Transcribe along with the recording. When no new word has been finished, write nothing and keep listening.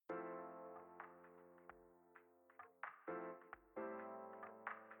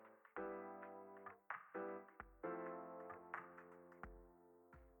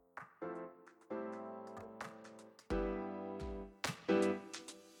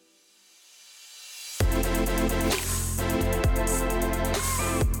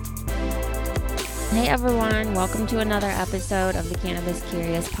Hey everyone, welcome to another episode of the Cannabis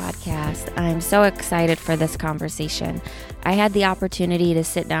Curious podcast. I'm so excited for this conversation. I had the opportunity to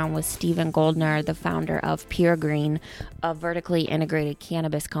sit down with Stephen Goldner, the founder of Pure Green, a vertically integrated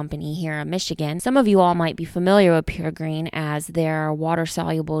cannabis company here in Michigan. Some of you all might be familiar with Pure Green as their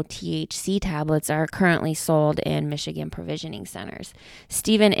water-soluble THC tablets are currently sold in Michigan provisioning centers.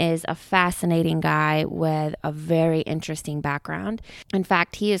 Stephen is a fascinating guy with a very interesting background. In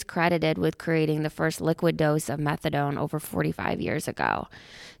fact, he is credited with creating the first liquid dose of methadone over 45 years ago.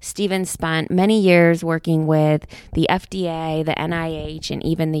 Stephen spent many years working with the FDA, the NIH, and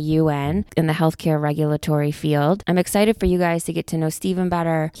even the UN in the healthcare regulatory field. I'm excited for you guys to get to know Stephen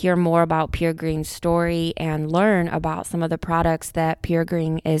better, hear more about Pure Green's story, and learn about some of the products that Pure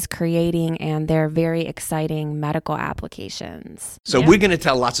Green is creating and their very exciting medical applications. So we're going to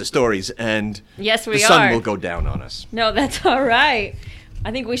tell lots of stories, and yes, we the sun are. will go down on us. No, that's all right.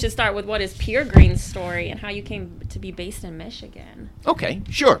 I think we should start with what is Pure Green's story and how you came to be based in Michigan. Okay,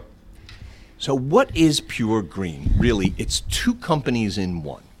 sure. So what is Pure Green? Really, it's two companies in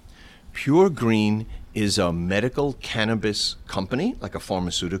one. Pure Green is a medical cannabis company, like a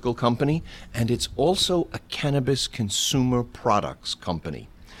pharmaceutical company, and it's also a cannabis consumer products company.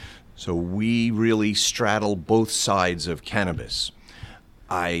 So we really straddle both sides of cannabis.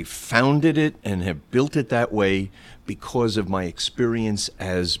 I founded it and have built it that way because of my experience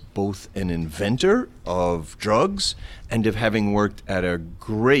as both an inventor of drugs and of having worked at a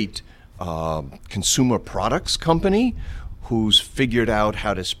great consumer products company who's figured out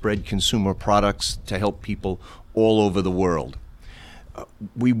how to spread consumer products to help people all over the world.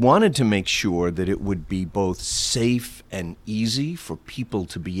 We wanted to make sure that it would be both safe and easy for people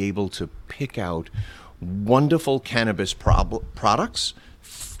to be able to pick out wonderful cannabis products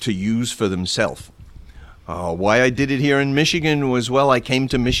to use for themselves. Why I did it here in Michigan was, well, I came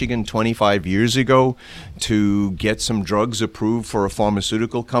to Michigan 25 years ago to get some drugs approved for a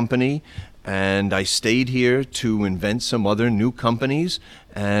pharmaceutical company, and I stayed here to invent some other new companies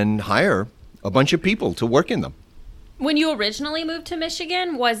and hire a bunch of people to work in them. When you originally moved to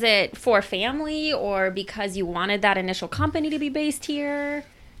Michigan, was it for family or because you wanted that initial company to be based here?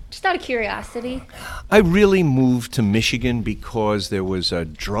 Just out of curiosity. I really moved to Michigan because there was a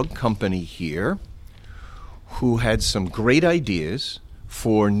drug company here who had some great ideas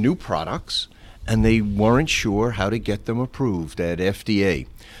for new products, and they weren't sure how to get them approved at FDA.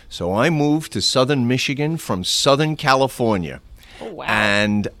 So I moved to southern Michigan from Southern California. Oh, wow.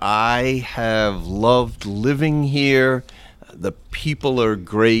 And I have loved living here. The people are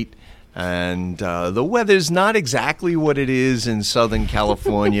great. And the weather's not exactly what it is in Southern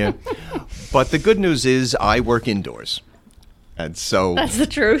California. But the good news is I work indoors. And so that's the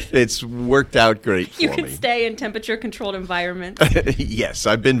truth. It's worked out great for me. You can stay in temperature-controlled environments. Yes,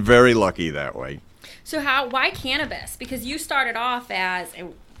 I've been very lucky that way. So why cannabis? Because you started off as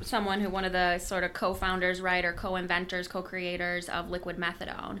one of the sort of co-founders, right, or co-inventors, co-creators of liquid methadone.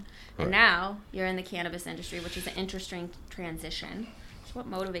 Right. And now you're in the cannabis industry, which is an interesting transition. So what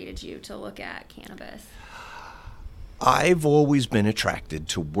motivated you to look at cannabis? I've always been attracted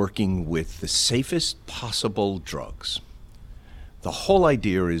to working with the safest possible drugs. The whole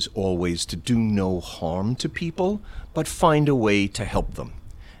idea is always to do no harm to people, but find a way to help them.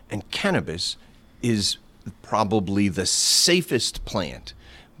 And cannabis is probably the safest plant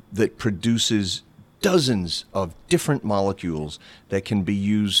that produces dozens of different molecules that can be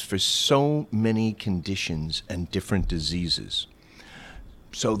used for so many conditions and different diseases.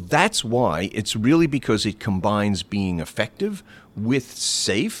 So that's why it's really because it combines being effective with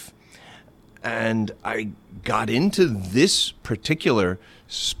safe. And I got into this particular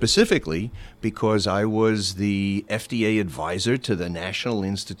specifically because I was the FDA advisor to the National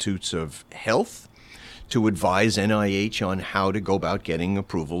Institutes of Health to advise NIH on how to go about getting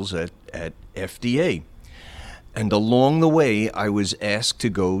approvals at FDA. And along the way, I was asked to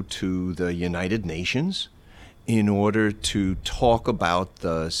go to the United Nations in order to talk about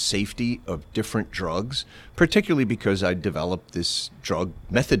the safety of different drugs, particularly because I developed this drug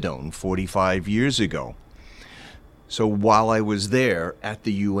methadone 45 years ago. So while I was there at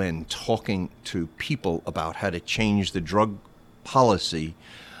the UN talking to people about how to change the drug policy,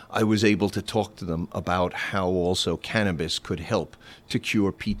 I was able to talk to them about how also cannabis could help to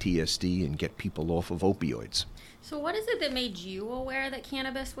cure PTSD and get people off of opioids. So what is it that made you aware that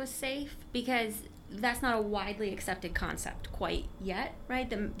cannabis was safe? Because that's not a widely accepted concept quite yet, right?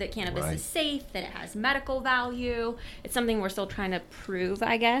 That cannabis is safe, that it has medical value. It's something we're still trying to prove,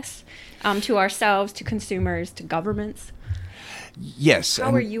 I guess, to ourselves, to consumers, to governments. Yes.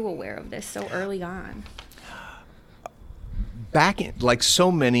 How were you aware of this so early on? like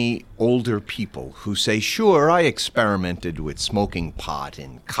so many older people who say, sure, I experimented with smoking pot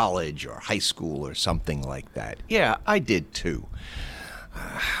in college or high school or something like that. Yeah, I did too.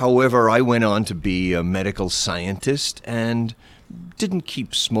 However, I went on to be a medical scientist and didn't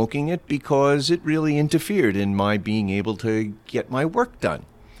keep smoking it because it really interfered in my being able to get my work done.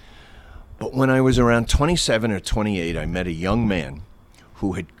 But when I was around 27 or 28, I met a young man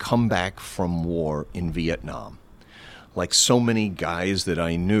who had come back from war in Vietnam. Like so many guys that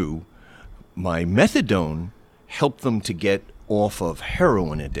I knew, my methadone helped them to get off of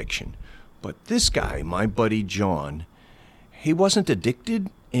heroin addiction. But this guy, my buddy John, he wasn't addicted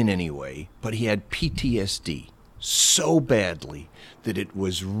in any way, but he had PTSD so badly that it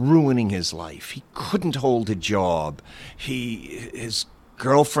was ruining his life. He couldn't hold a job. His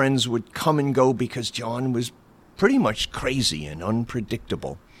girlfriends would come and go because John was pretty much crazy and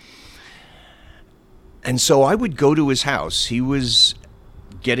unpredictable. And so I would go to his house. He was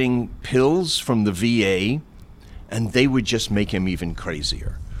getting pills from the VA, and they would just make him even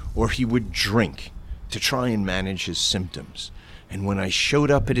crazier. Or he would drink to try and manage his symptoms. And when I showed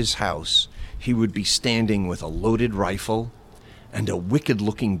up at his house, he would be standing with a loaded rifle and a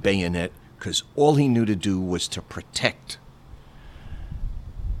wicked-looking bayonet, because all he knew to do was to protect.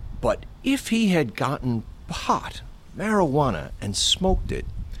 But if he had gotten pot, marijuana, and smoked it,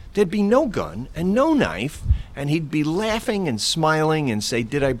 there'd be no gun and no knife, and he'd be laughing and smiling and say,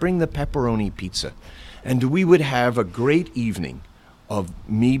 "Did I bring the pepperoni pizza?" And we would have a great evening of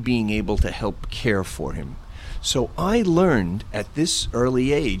me being able to help care for him. So I learned at this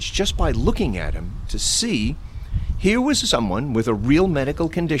early age, just by looking at him, to see here was someone with a real medical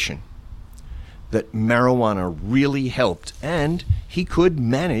condition, that marijuana really helped, and he could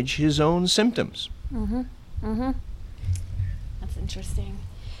manage his own symptoms. That's interesting.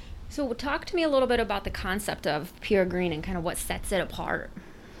 So talk to me a little bit about the concept of Pure Green and kind of what sets it apart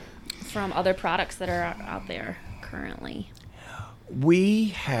from other products that are out there currently. We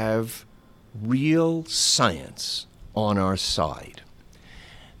have real science on our side.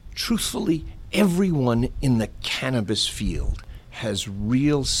 Truthfully, everyone in the cannabis field has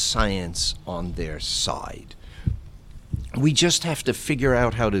real science on their side. We just have to figure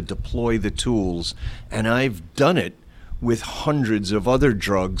out how to deploy the tools, and I've done it with hundreds of other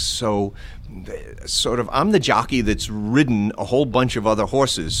drugs, so sort of I'm the jockey that's ridden a whole bunch of other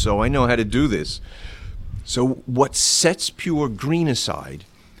horses, so I know how to do this. So what sets Pure Green aside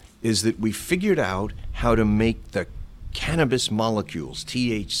is that we figured out how to make the cannabis molecules,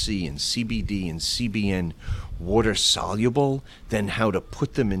 THC and CBD and CBN, water soluble, then how to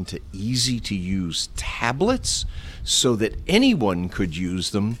put them into easy to use tablets so that anyone could use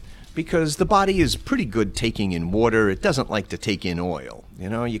them, because the body is pretty good taking in water. It doesn't like to take in oil. You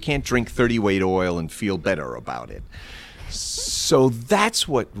know, you can't drink 30-weight oil and feel better about it. So that's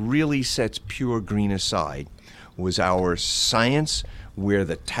what really sets Pure Green aside, was our science, where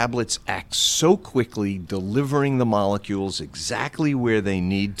the tablets act so quickly, delivering the molecules exactly where they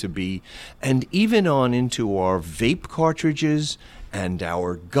need to be, and even on into our vape cartridges and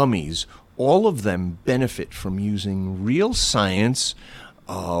our gummies. All of them benefit from using real science.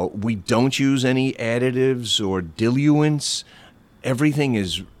 We don't use any additives or diluents. Everything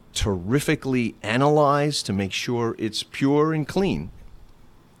is terrifically analyzed to make sure it's pure and clean.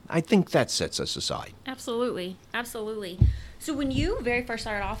 I think that sets us aside. Absolutely. Absolutely. So when you very first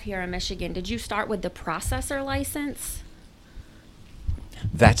started off here in Michigan, did you start with the processor license?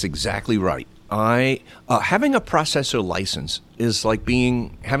 That's exactly right. Having a processor license is like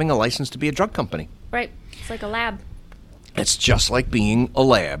having a license to be a drug company. Right. It's like a lab. It's just like being a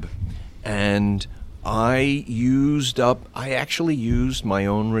lab. And I actually used my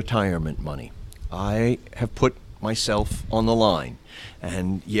own retirement money. I have put myself on the line.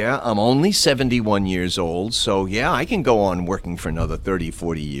 And yeah, I'm only 71 years old, so yeah, I can go on working for another 30,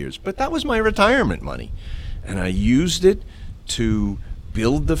 40 years. But that was my retirement money. And I used it to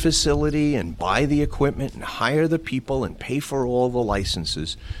build the facility and buy the equipment and hire the people and pay for all the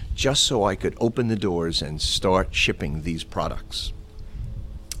licenses, just so I could open the doors and start shipping these products.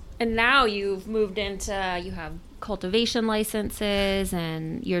 And now you've moved into, you have cultivation licenses,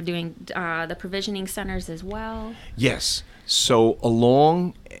 and you're doing the provisioning centers as well. Yes. So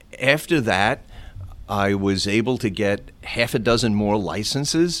along after that, I was able to get half a dozen more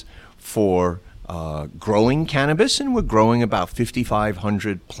licenses for growing cannabis, and we're growing about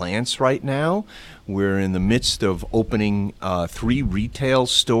 5,500 plants right now. We're in the midst of opening 3 retail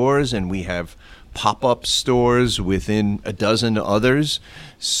stores, and we have pop-up stores within a dozen others.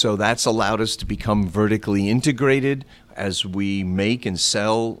 So that's allowed us to become vertically integrated as we make and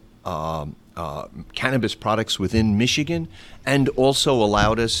sell cannabis products within Michigan, and also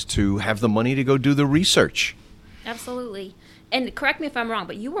allowed us to have the money to go do the research. Absolutely. And correct me if I'm wrong,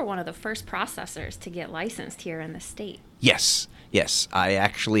 but you were one of the first processors to get licensed here in the state. Yes. I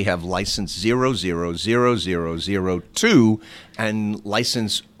actually have license 000002, and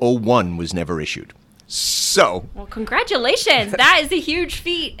license 01 was never issued. So. Well, congratulations. That is a huge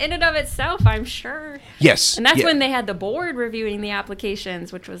feat in and of itself, I'm sure. Yes. And that's when they had the board reviewing the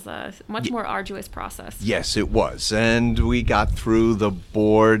applications, which was a much more arduous process. Yes, it was. And we got through the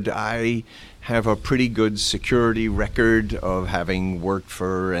board. I have a pretty good security record of having worked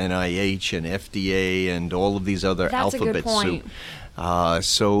for NIH and FDA and all of these other alphabet soup.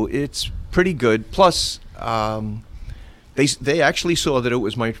 So it's pretty good. Plus, they actually saw that it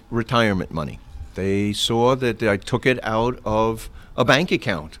was my retirement money. They saw that I took it out of a bank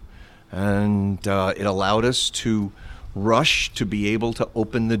account, and it allowed us to rush to be able to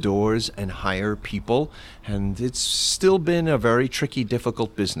open the doors and hire people. And it's still been a very tricky,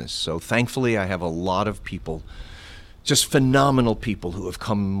 difficult business. So thankfully, I have a lot of people, just phenomenal people who have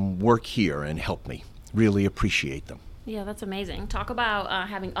come work here and help me. Really appreciate them. Yeah, that's amazing. Talk about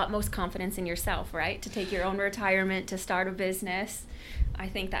having utmost confidence in yourself, right? To take your own retirement, to start a business. I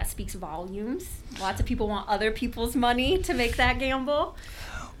think that speaks volumes. Lots of people want other people's money to make that gamble.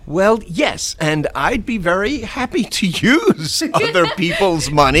 Well, yes, and I'd be very happy to use other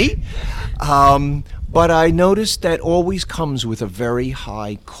people's money. But I noticed that always comes with a very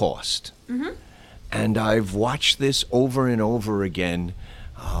high cost. Mm-hmm. And I've watched this over and over again.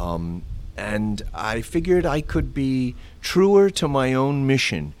 And I figured I could be truer to my own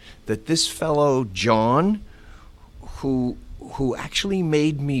mission, that this fellow, John, who actually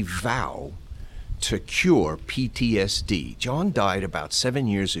made me vow to cure PTSD. John died about 7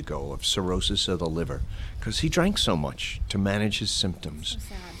 years ago of cirrhosis of the liver because he drank so much to manage his symptoms. So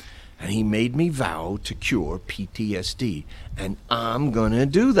sad. And he made me vow to cure PTSD. And I'm going to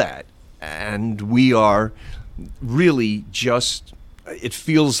do that. And we are really just, it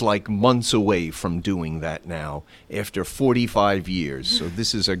feels like months away from doing that now after 45 years. So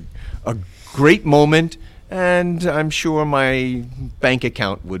this is a great moment. And I'm sure my bank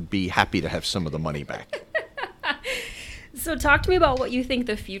account would be happy to have some of the money back. So talk to me about what you think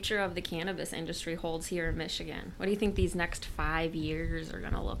the future of the cannabis industry holds here in Michigan. What do you think these next 5 years are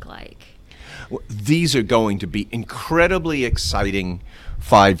going to look like? Well, these are going to be incredibly exciting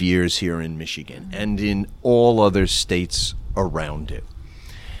 5 years here in Michigan and in all other states around it.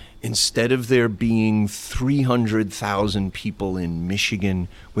 Instead of there being 300,000 people in Michigan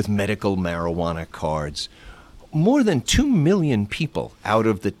with medical marijuana cards, more than 2 million people out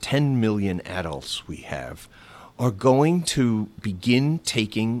of the 10 million adults we have are going to begin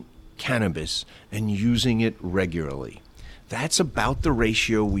taking cannabis and using it regularly. That's about the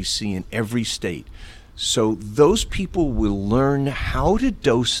ratio we see in every state. So those people will learn how to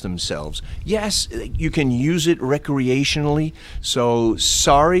dose themselves. Yes, you can use it recreationally. So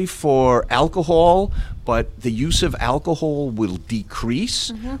sorry for alcohol, but the use of alcohol will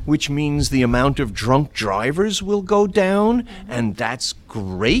decrease, which means the amount of drunk drivers will go down, and that's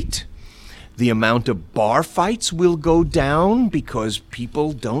great. The amount of bar fights will go down because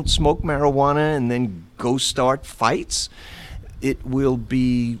people don't smoke marijuana and then go start fights. It will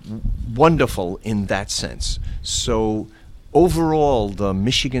be wonderful in that sense. So overall, the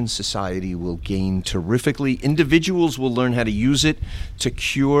Michigan Society will gain terrifically. Individuals will learn how to use it to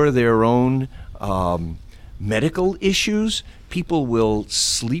cure their own medical issues. People will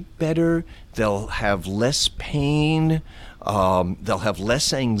sleep better. They'll have less pain. They'll have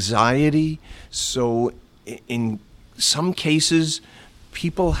less anxiety. So in some cases,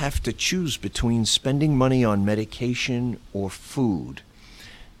 people have to choose between spending money on medication or food.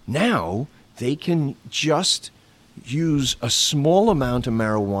 Now, they can just use a small amount of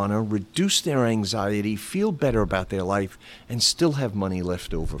marijuana, reduce their anxiety, feel better about their life, and still have money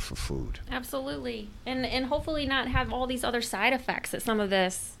left over for food. Absolutely. And hopefully not have all these other side effects that some of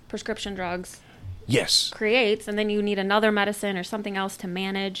this prescription drugs creates, and then you need another medicine or something else to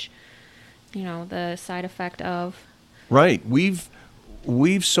manage, the side effect of. Right. We've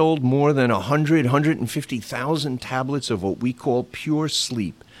sold more than 150,000 tablets of what we call pure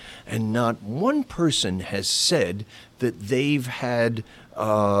sleep, and not one person has said that they've had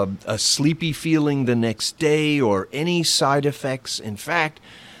a sleepy feeling the next day or any side effects. In fact,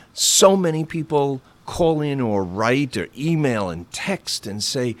 so many people call in or write or email and text and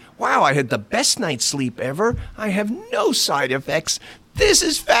say, wow, I had the best night's sleep ever. I have no side effects. This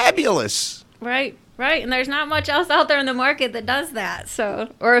is fabulous. Right. Right, and there's not much else out there in the market that does that.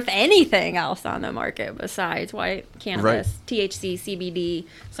 So, or if anything else on the market besides white cannabis, THC, CBD,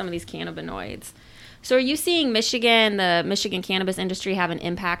 some of these cannabinoids. So, are you seeing the Michigan cannabis industry, have an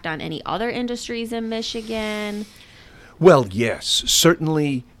impact on any other industries in Michigan? Well, yes,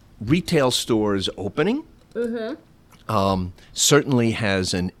 certainly retail stores opening certainly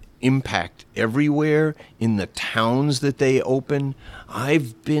has an impact everywhere in the towns that they open.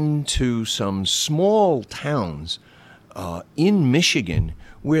 I've been to some small towns in Michigan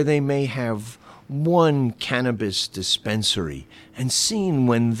where they may have one cannabis dispensary, and seen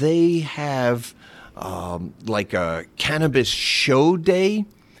when they have like a cannabis show day,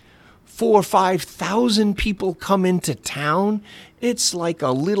 4,000 or 5,000 people come into town. It's like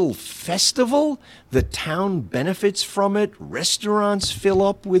a little festival. The town benefits from it. Restaurants fill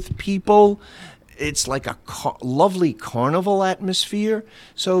up with people. It's like a lovely carnival atmosphere.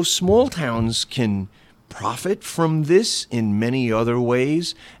 So small towns can profit from this in many other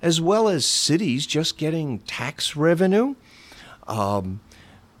ways, as well as cities just getting tax revenue.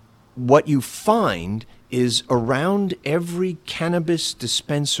 What you find is around every cannabis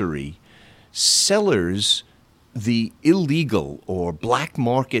dispensary, sellers, the illegal or black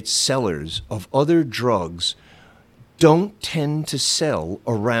market sellers of other drugs, don't tend to sell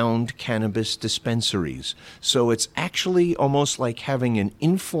around cannabis dispensaries. So it's actually almost like having an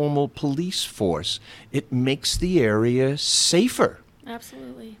informal police force. It makes the area safer.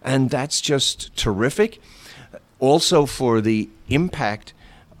 Absolutely. And that's just terrific. Also for the impact,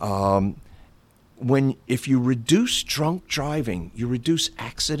 if you reduce drunk driving, you reduce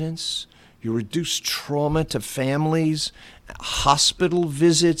accidents, you reduce trauma to families, hospital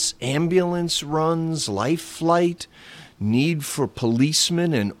visits, ambulance runs, life flight, need for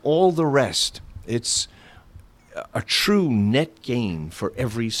policemen, and all the rest. It's a true net gain for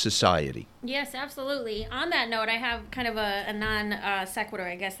every society. Yes, absolutely. On that note, I have kind of a non sequitur,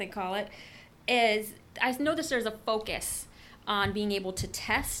 I guess they call it, is I noticed there's a focus on being able to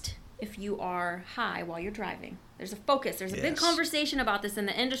test if you are high while you're driving. There's a focus. There's a big conversation about this in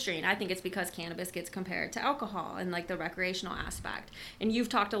the industry, and I think it's because cannabis gets compared to alcohol and like the recreational aspect. And you've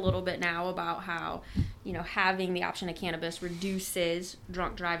talked a little bit now about how, having the option of cannabis reduces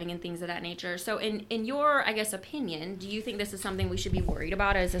drunk driving and things of that nature. So in your, I guess, opinion, do you think this is something we should be worried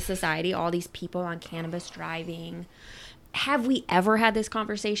about as a society, all these people on cannabis driving? Have we ever had this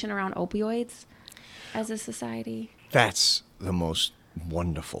conversation around opioids as a society? That's the most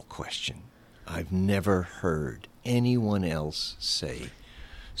wonderful question. I've never heard anyone else say,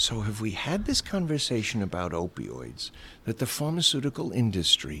 so have we had this conversation about opioids that the pharmaceutical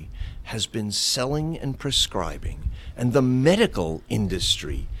industry has been selling and prescribing, and the medical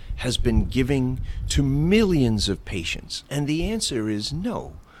industry has been giving to millions of patients? And the answer is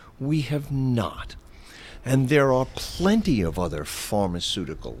no, we have not. And there are plenty of other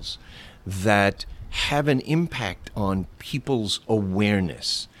pharmaceuticals that have an impact on people's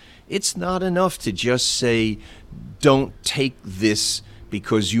awareness. It's not enough to just say, don't take this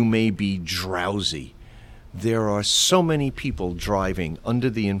because you may be drowsy. There are so many people driving under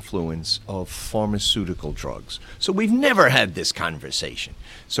the influence of pharmaceutical drugs. So we've never had this conversation.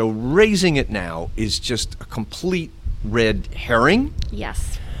 So raising it now is just a complete red herring.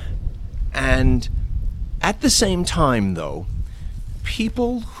 Yes. And at the same time, though,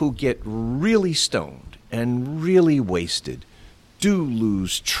 people who get really stoned and really wasted do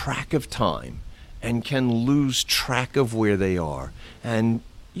lose track of time and can lose track of where they are. And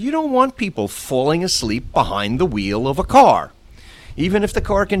you don't want people falling asleep behind the wheel of a car. Even if the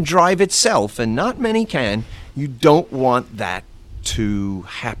car can drive itself, and not many can, you don't want that to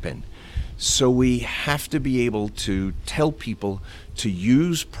happen. So we have to be able to tell people to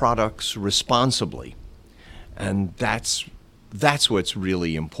use products responsibly. And that's what's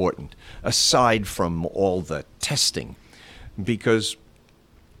really important, aside from all the testing. Because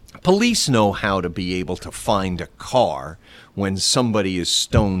police know how to be able to find a car when somebody is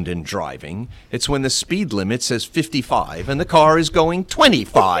stoned and driving. It's when the speed limit says 55 and the car is going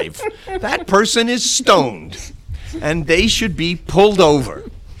 25. That person is stoned, and they should be pulled over.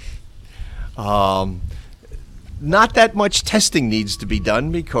 Not that much testing needs to be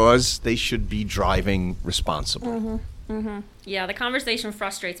done because they should be driving responsibly. Mm-hmm. Mm-hmm. Yeah, the conversation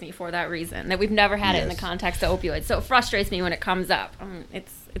frustrates me for that reason, that we've never had it in the context of opioids. So it frustrates me when it comes up.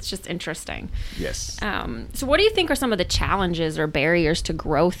 It's just interesting. Yes. So what do you think are some of the challenges or barriers to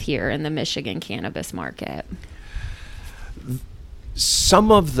growth here in the Michigan cannabis market?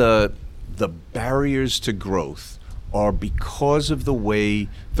 Some of the barriers to growth are because of the way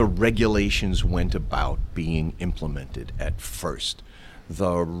the regulations went about being implemented at first.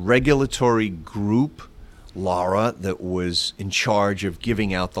 the regulatory group, LARA, that was in charge of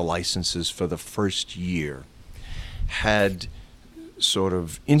giving out the licenses for the first year, had sort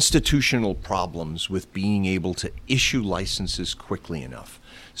of institutional problems with being able to issue licenses quickly enough.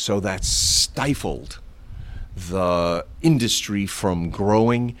 So that stifled the industry from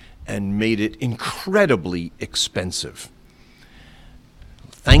growing and made it incredibly expensive.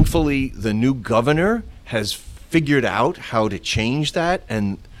 Thankfully, the new governor has figured out how to change that,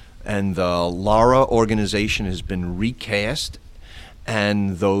 and the LARA organization has been recast,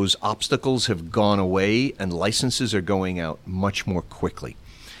 and those obstacles have gone away, and licenses are going out much more quickly.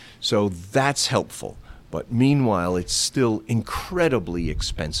 So that's helpful. But meanwhile, it's still incredibly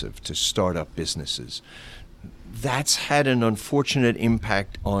expensive to start up businesses. That's had an unfortunate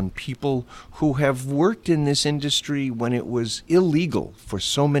impact on people who have worked in this industry when it was illegal for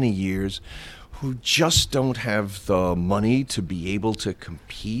so many years, who just don't have the money to be able to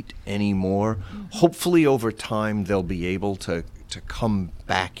compete anymore. Hopefully over time they'll be able to come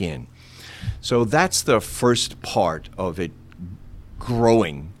back in. So that's the first part of it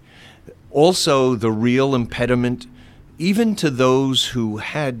growing. Also, the real impediment, even to those who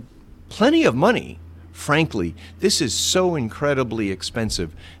had plenty of money, frankly, this is so incredibly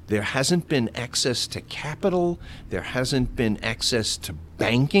expensive. There hasn't been access to capital. There hasn't been access to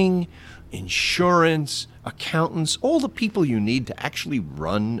banking, insurance, accountants, all the people you need to actually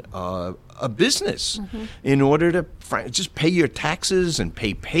run a business in order to just pay your taxes and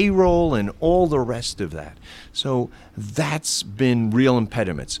pay payroll and all the rest of that. So that's been real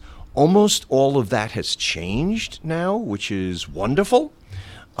impediments. Almost all of that has changed now, which is wonderful.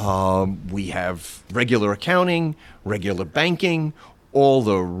 We have regular accounting, regular banking, all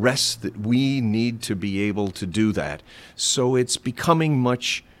the rest that we need to be able to do that. So it's becoming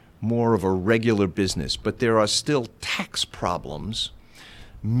much more of a regular business, but there are still tax problems.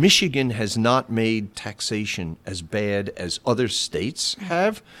 Michigan has not made taxation as bad as other states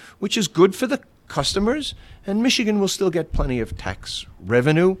have, which is good for the customers, and Michigan will still get plenty of tax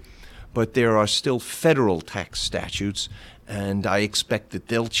revenue, but there are still federal tax statutes, and I expect that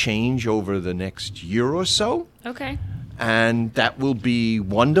they'll change over the next year or so. Okay. And that will be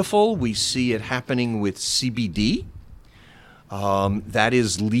wonderful. We see it happening with CBD. That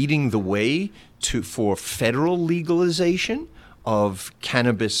is leading the way for federal legalization of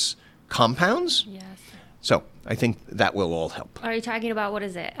cannabis compounds. Yes. So I think that will all help. Are you talking about, what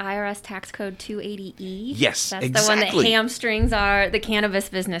is it, IRS tax code 280E? Yes, That's exactly. the one that hamstrings the cannabis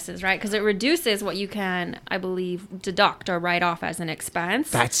businesses, right? Because it reduces what you can, I believe, deduct or write off as an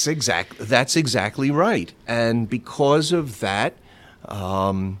expense. That's exactly right. And because of that,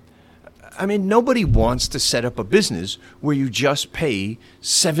 nobody wants to set up a business where you just pay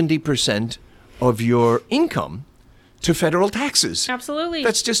 70% of your income to federal taxes. Absolutely.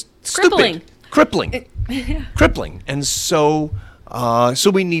 That's just Crippling. Stupid. Crippling. And so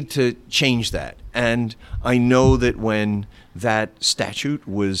we need to change that. And I know that when that statute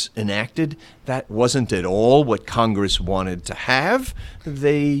was enacted, that wasn't at all what Congress wanted to have.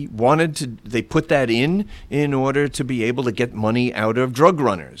 They put that in order to be able to get money out of drug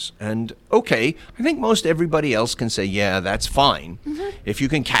runners. And okay, I think most everybody else can say, yeah, that's fine. If you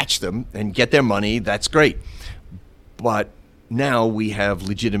can catch them and get their money, that's great. But now we have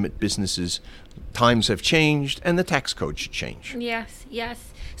legitimate businesses. Times have changed, and the tax code should change. Yes.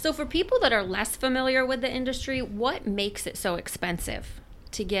 So for people that are less familiar with the industry, what makes it so expensive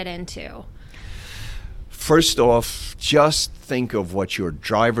to get into? First off, just think of what your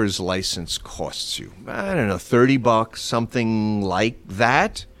driver's license costs you. I don't know, $30, something like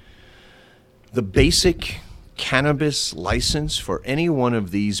that. The basic cannabis license for any one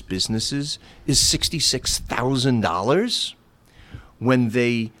of these businesses is $66,000 when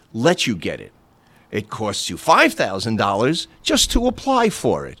they let you get it. It costs you $5,000 just to apply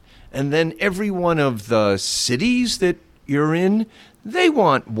for it. And then every one of the cities that you're in, they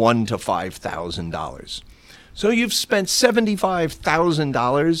want $1,000 to $5,000. So you've spent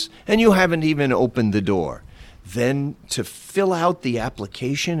 $75,000 and you haven't even opened the door. Then to fill out the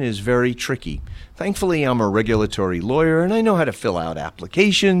application is very tricky. Thankfully, I'm a regulatory lawyer and I know how to fill out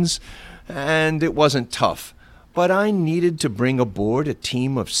applications, and it wasn't tough. But I needed to bring aboard a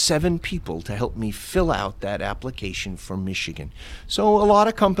team of 7 people to help me fill out that application for Michigan. So a lot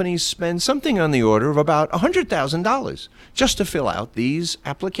of companies spend something on the order of about $100,000 just to fill out these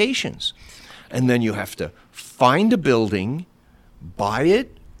applications. And then you have to find a building, buy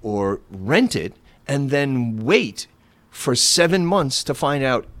it or rent it, and then wait for 7 months to find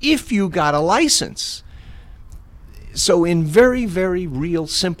out if you got a license. So in very, very real,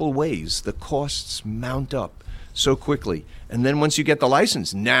 simple ways, the costs mount up so quickly. And then once you get the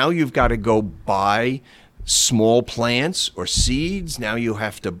license, now you've got to go buy small plants or seeds. Now you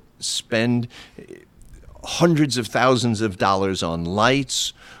have to spend hundreds of thousands of dollars on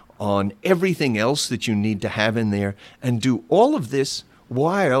lights, on everything else that you need to have in there, and do all of this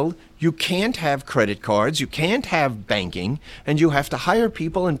while you can't have credit cards, you can't have banking, and you have to hire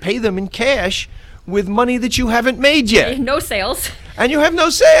people and pay them in cash with money that you haven't made yet. No sales. And you have no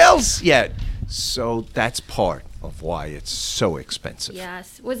sales yet. So that's part of why it's so expensive.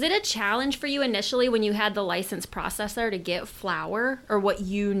 Yes. Was it a challenge for you initially when you had the license processor to get flour or what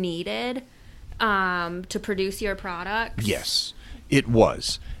you needed to produce your products? Yes, it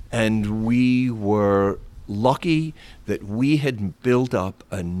was. And we were lucky that we had built up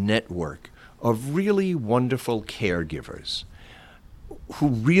a network of really wonderful caregivers who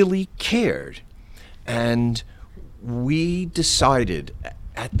really cared. And we decided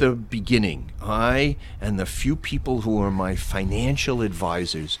at the beginning, I and the few people who were my financial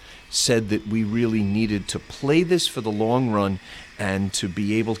advisors said that we really needed to play this for the long run and to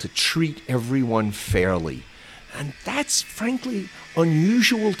be able to treat everyone fairly. And that's frankly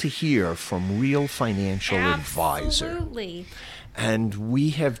unusual to hear from real financial advisor. Absolutely. And we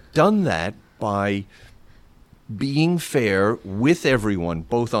have done that by being fair with everyone,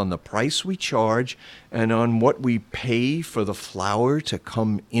 both on the price we charge and on what we pay for the flour to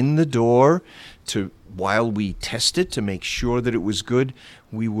come in the door, while we test it to make sure that it was good.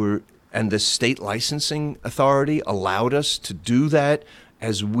 And the state licensing authority allowed us to do that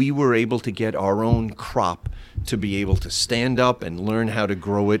as we were able to get our own crop to be able to stand up and learn how to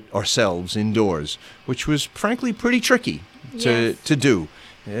grow it ourselves indoors, which was frankly pretty tricky to do.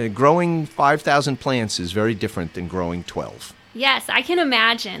 Growing 5,000 plants is very different than growing 12. Yes, I can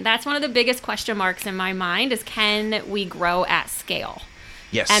imagine. That's one of the biggest question marks in my mind is, can we grow at scale?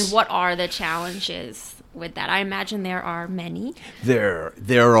 Yes. And what are the challenges with that? I imagine there are many.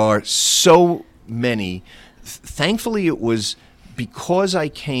 There are so many. Thankfully, it was because I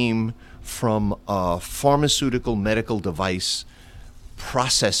came from a pharmaceutical medical device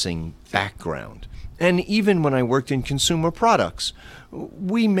processing background. And even when I worked in consumer products,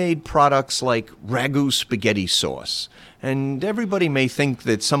 we made products like ragu spaghetti sauce. And everybody may think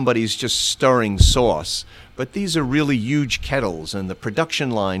that somebody's just stirring sauce, but these are really huge kettles, and the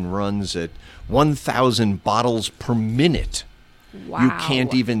production line runs at 1,000 bottles per minute. Wow. You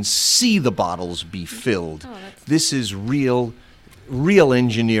can't even see the bottles be filled. This is real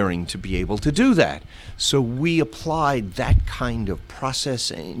engineering to be able to do that. So we applied that kind of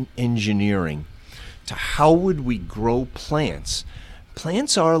process engineering to how would we grow plants.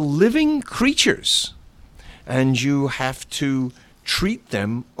 Plants are living creatures, and you have to treat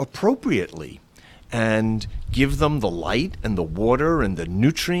them appropriately and give them the light and the water and the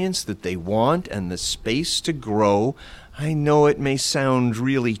nutrients that they want and the space to grow. I know it may sound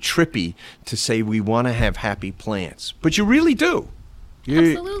really trippy to say we want to have happy plants, but you really do.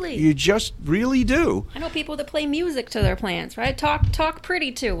 Absolutely. You just really do. I know people that play music to their plants, right? Talk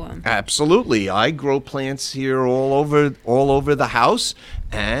pretty to them. Absolutely. I grow plants here all over the house,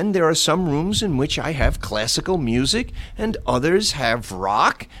 and there are some rooms in which I have classical music and others have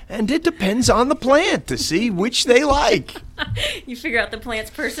rock, and it depends on the plant to see which they like. You figure out the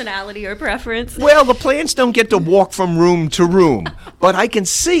plant's personality or preference. Well, the plants don't get to walk from room to room, but I can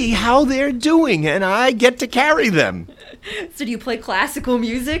see how they're doing, and I get to carry them. So do you play classical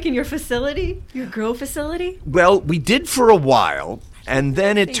music in your facility, your grow facility? Well, we did for a while, and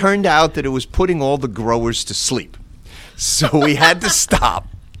then it turned out that it was putting all the growers to sleep. So we had to stop.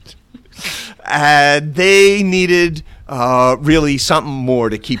 And they needed really something more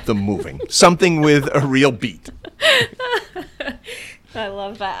to keep them moving, something with a real beat. I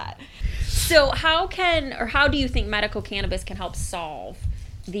love that. So how do you think medical cannabis can help solve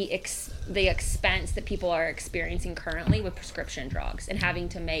the expense that people are experiencing currently with prescription drugs and having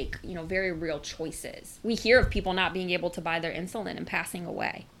to make, very real choices? We hear of people not being able to buy their insulin and passing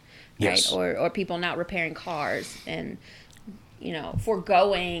away, yes. Right? Or people not repairing cars and,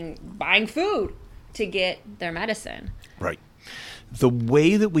 foregoing buying food to get their medicine. Right. The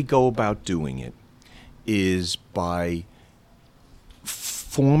way that we go about doing it is by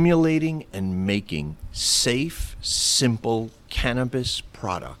formulating and making safe, simple cannabis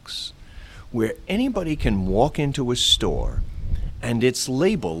products where anybody can walk into a store and it's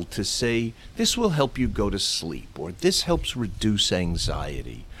labeled to say, this will help you go to sleep, or this helps reduce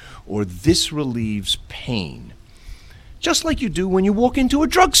anxiety, or this relieves pain. Just like you do when you walk into a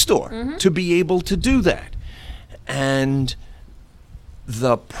drugstore, to be able to do that. And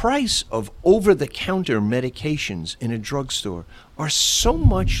the price of over-the-counter medications in a drugstore are so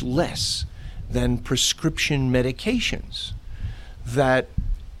much less than prescription medications. That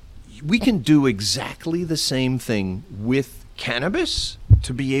we can do exactly the same thing with cannabis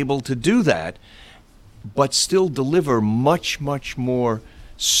to be able to do that, but still deliver much, much more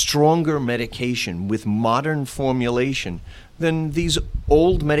stronger medication with modern formulation than these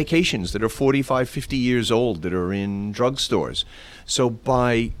old medications that are 45, 50 years old that are in drugstores. So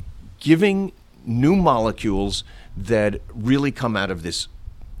by giving new molecules that really come out of this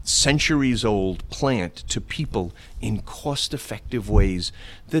centuries-old plant to people in cost-effective ways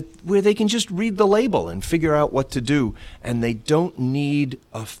where they can just read the label and figure out what to do, and they don't need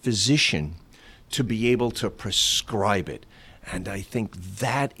a physician to be able to prescribe it. And I think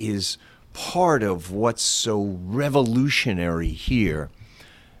that is part of what's so revolutionary here.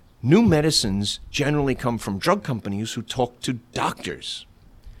 New medicines generally come from drug companies who talk to doctors.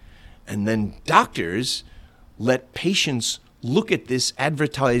 And then doctors let patients look at this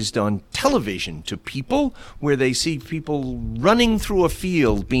advertised on television to people, where they see people running through a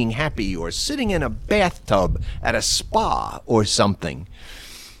field being happy, or sitting in a bathtub at a spa or something.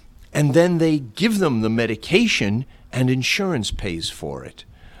 And then they give them the medication and insurance pays for it.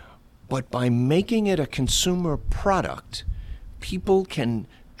 But by making it a consumer product, people can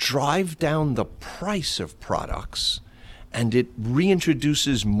drive down the price of products, and it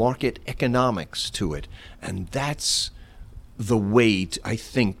reintroduces market economics to it. And that's the way, I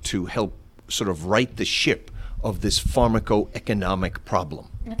think, to help sort of right the ship of this pharmacoeconomic problem.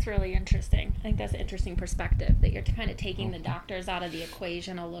 That's really interesting. I think that's an interesting perspective, that you're kind of taking the doctors out of the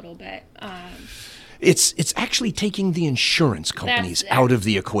equation a little bit. It's actually taking the insurance companies out of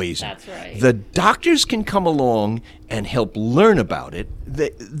the equation. That's right. The doctors can come along and help learn about it.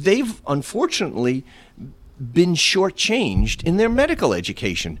 They've unfortunately been shortchanged in their medical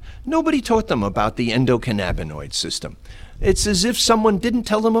education. Nobody taught them about the endocannabinoid system. It's as if someone didn't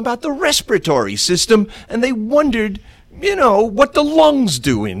tell them about the respiratory system, and they wondered, what the lungs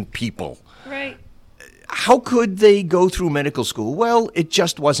do in people. Right. How could they go through medical school? Well, it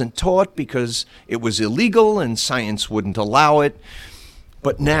just wasn't taught because it was illegal and science wouldn't allow it.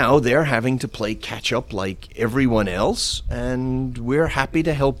 But now they're having to play catch up like everyone else, and we're happy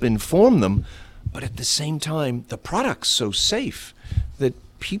to help inform them. But at the same time, the product's so safe that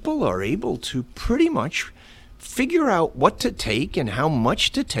people are able to pretty much figure out what to take and how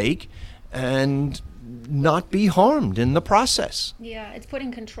much to take and not be harmed in the process. Yeah, it's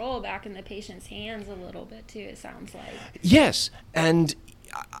putting control back in the patient's hands a little bit too, it sounds like. Yes, and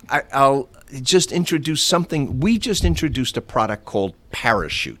I'll just introduce something. We just introduced a product called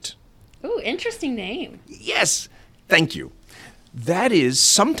Parachute. Ooh, interesting name. Yes, thank you. That is,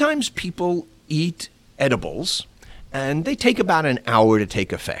 sometimes people eat edibles and they take about an hour to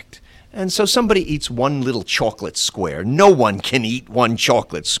take effect. And so somebody eats one little chocolate square. No one can eat one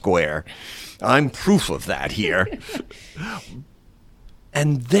chocolate square. I'm proof of that here.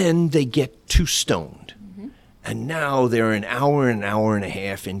 And then they get too stoned. Mm-hmm. And now they're an hour and a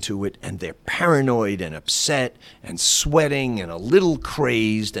half into it, and they're paranoid and upset and sweating and a little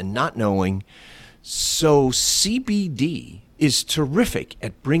crazed and not knowing. So CBD is terrific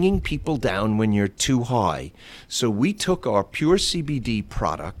at bringing people down when you're too high. So we took our pure CBD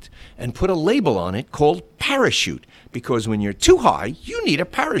product and put a label on it called Parachute, because when you're too high, you need a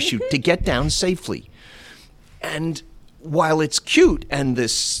parachute to get down safely. And while it's cute and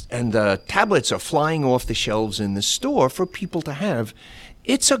the tablets are flying off the shelves in the store for people to have,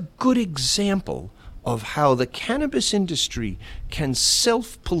 it's a good example of how the cannabis industry can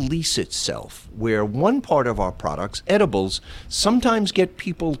self-police itself, where one part of our products, edibles, sometimes get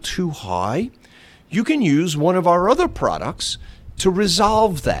people too high. You can use one of our other products to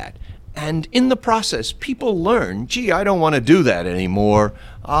resolve that. And in the process, people learn, gee, I don't want to do that anymore.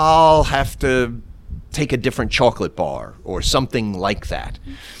 I'll have to take a different chocolate bar or something like that.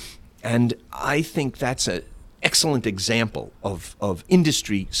 And I think that's an excellent example of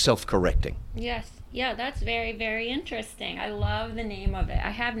industry self-correcting. Yes. Yeah, that's very, very interesting. I love the name of it. I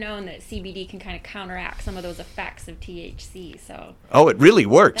have known that CBD can kind of counteract some of those effects of THC. So. Oh, it really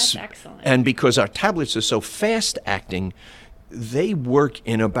works. That's excellent. And because our tablets are so fast-acting, they work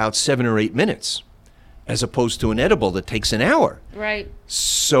in about 7 or 8 minutes, as opposed to an edible that takes an hour. Right.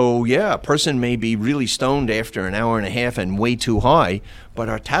 So, yeah, a person may be really stoned after an hour and a half and way too high, but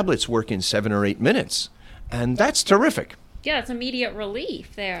our tablets work in 7 or 8 minutes. And that's terrific. Yeah, it's immediate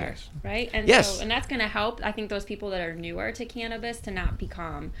relief there, yes. Right? And yes. So, and that's going to help, I think, those people that are newer to cannabis to not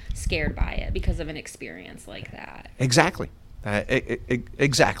become scared by it because of an experience like that. Exactly.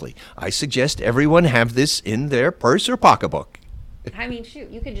 Exactly. I suggest everyone have this in their purse or pocketbook. I mean, shoot,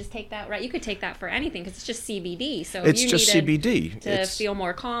 you could just take that, right? You could take that for anything because it's just CBD. So It's you just needed CBD. to feel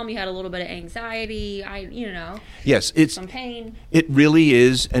more calm. You had a little bit of anxiety. Yes, it's some pain. It really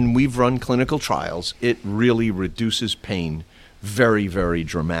is, and we've run clinical trials. It really reduces pain very, very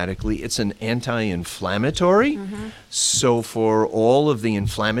dramatically. It's an anti-inflammatory. So for all of the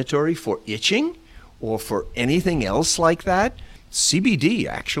inflammatory, for itching or for anything else like that, CBD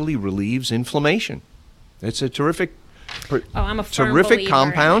actually relieves inflammation. It's a terrific I'm a firm terrific believer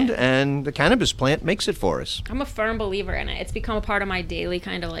compound, in it. and the cannabis plant makes it for us. I'm a firm believer in it. It's become a part of my daily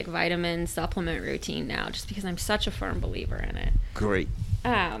kind of like vitamin supplement routine now, just because I'm such a firm believer in it. Great.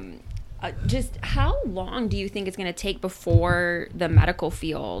 Just how long do you think it's going to take before the medical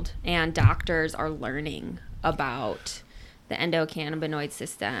field and doctors are learning about the endocannabinoid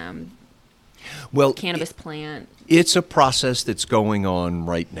system, Well, cannabis plant? it's a process that's going on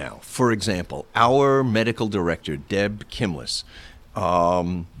right now. For example, our medical director, Deb Kimless,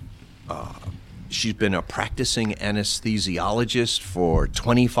 she's been a practicing anesthesiologist for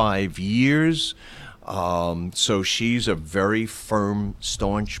 25 years. So she's a very firm,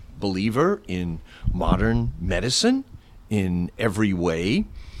 staunch believer in modern medicine in every way.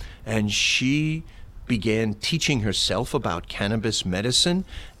 And she began teaching herself about cannabis medicine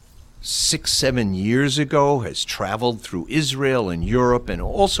 6-7 years ago, has traveled through Israel and Europe and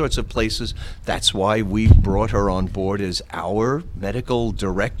all sorts of places. That's why we brought her on board as our medical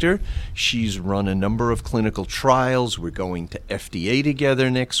director. She's run a number of clinical trials. We're going to FDA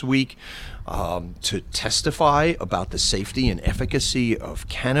together next week to testify about the safety and efficacy of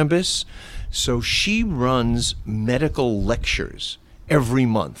cannabis. So she runs medical lectures every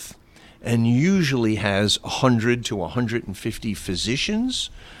month and usually has 100 to 150 physicians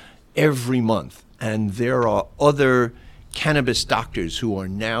every month. And there are other cannabis doctors who are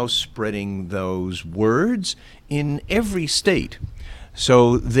now spreading those words in every state.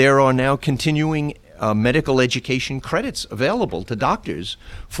 So there are now continuing medical education credits available to doctors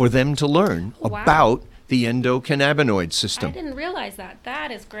for them to learn about the endocannabinoid system. I didn't realize that. That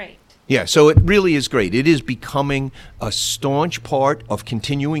is great. Yeah, so it really is great. It is becoming a staunch part of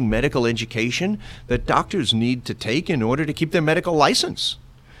continuing medical education that doctors need to take in order to keep their medical license.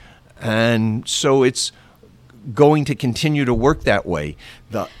 And so it's going to continue to work that way.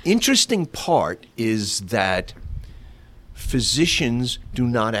 The interesting part is that physicians do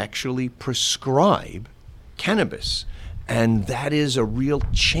not actually prescribe cannabis, and that is a real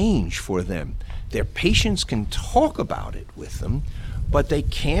change for them. Their patients can talk about it with them, but they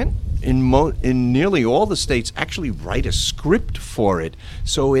can't, in nearly all the states, actually write a script for it.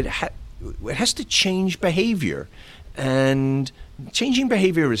 So it has to change behavior, and changing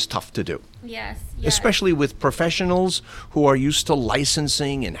behavior is tough to do. Yes. Especially with professionals who are used to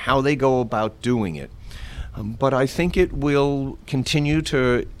licensing and how they go about doing it. But I think it will continue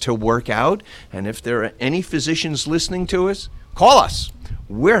to work out. And if there are any physicians listening to us, call us.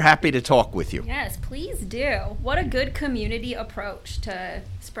 We're happy to talk with you. Yes, please do. What a good community approach to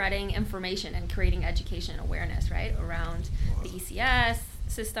spreading information and creating education and awareness, right, around the ECS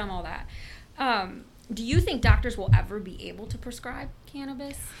system, all that. Do you think doctors will ever be able to prescribe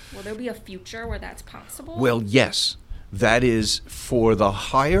cannabis? Will there be a future where that's possible? Well, yes. That is for the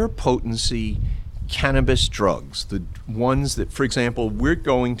higher potency cannabis drugs, the ones that, for example, we're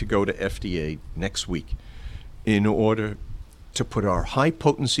going to go to FDA next week in order to put our high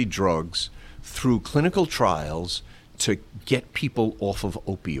potency drugs through clinical trials to get people off of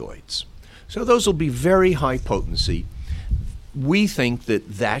opioids. So those will be very high potency. We think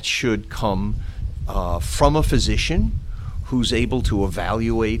that should come from a physician who's able to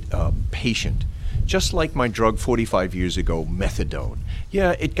evaluate a patient. Just like my drug 45 years ago, methadone.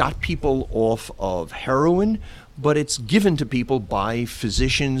 Yeah, it got people off of heroin, but it's given to people by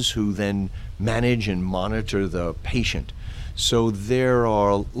physicians who then manage and monitor the patient. So there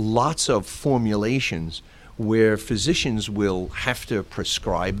are lots of formulations where physicians will have to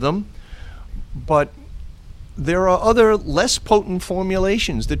prescribe them, but there are other less potent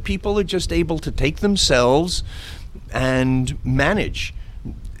formulations that people are just able to take themselves and manage.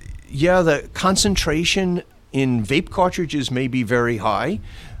 Yeah, the concentration in vape cartridges may be very high,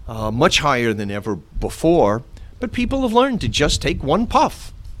 much higher than ever before, but people have learned to just take one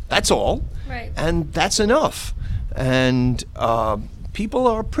puff. That's all. Right. And that's enough. And people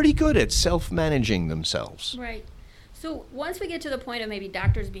are pretty good at self-managing themselves. Right. So once we get to the point of maybe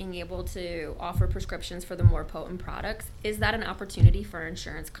doctors being able to offer prescriptions for the more potent products, is that an opportunity for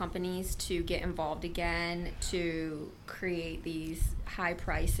insurance companies to get involved again, to create these high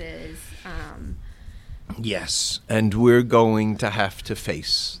prices Yes, and we're going to have to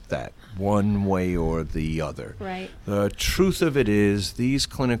face that one way or the other. Right. The truth of it is, these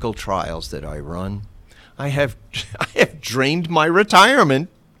clinical trials that I run, I have drained my retirement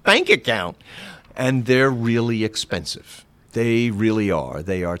bank account, and they're really expensive. They really are.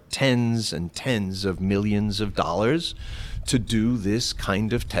 They are tens and tens of millions of dollars to do this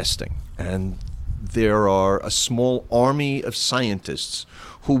kind of testing. And there are a small army of scientists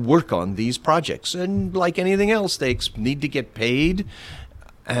who work on these projects. And like anything else, they need to get paid,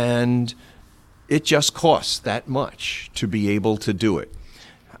 and it just costs that much to be able to do it.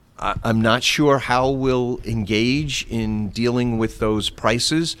 I'm not sure how we'll engage in dealing with those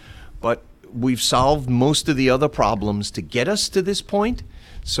prices, but we've solved most of the other problems to get us to this point.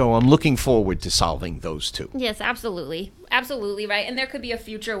 So I'm looking forward to solving those two. Yes, absolutely. Absolutely, right. And there could be a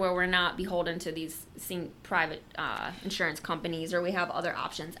future where we're not beholden to these private insurance companies, or we have other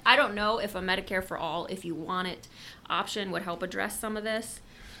options. I don't know if a Medicare for All, if you want it, option would help address some of this.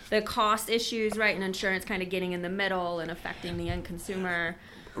 The cost issues, right, and insurance kind of getting in the middle and affecting the end consumer.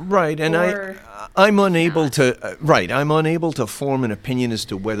 Right, and I'm unable to form an opinion as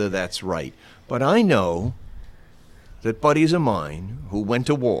to whether that's right. But I know that buddies of mine who went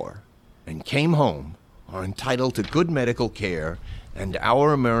to war and came home are entitled to good medical care, and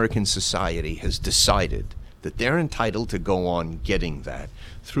our American society has decided that they're entitled to go on getting that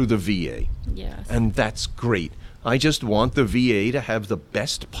through the VA. Yes. And that's great. I just want the VA to have the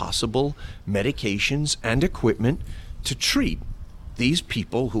best possible medications and equipment to treat these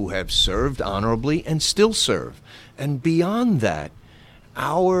people who have served honorably and still serve. And beyond that,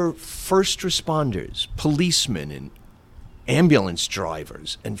 our first responders, policemen and ambulance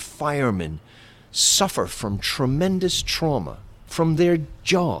drivers and firemen suffer from tremendous trauma from their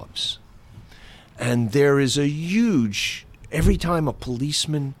jobs. And there is a huge, every time a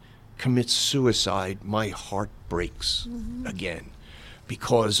policeman commits suicide, my heart breaks again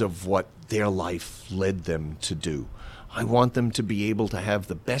because of what their life led them to do. I want them to be able to have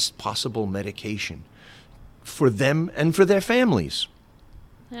the best possible medication for them and for their families.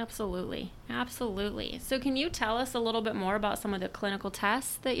 Absolutely. Absolutely. So can you tell us a little bit more about some of the clinical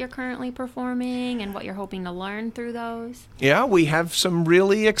tests that you're currently performing and what you're hoping to learn through those? Yeah, we have some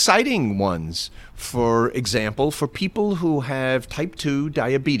really exciting ones. For example, for people who have type 2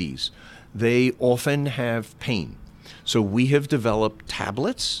 diabetes, they often have pain. So we have developed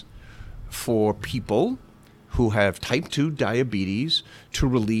tablets for people who have type 2 diabetes to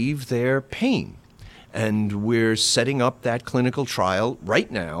relieve their pain. And we're setting up that clinical trial right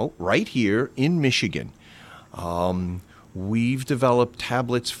now, right here in Michigan. We've developed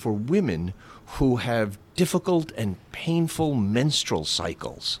tablets for women who have difficult and painful menstrual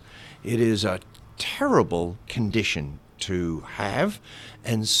cycles. It is a terrible condition to have,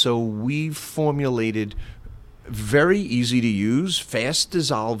 and so we've formulated very easy to use, fast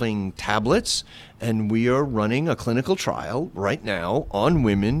dissolving tablets, and we are running a clinical trial right now on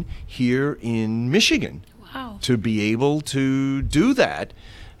women here in Michigan. Wow. To be able to do that.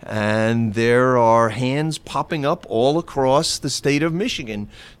 And there are hands popping up all across the state of Michigan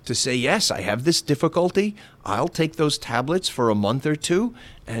to say, yes, I have this difficulty. I'll take those tablets for a month or two,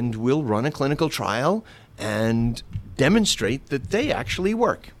 and we'll run a clinical trial and demonstrate that they actually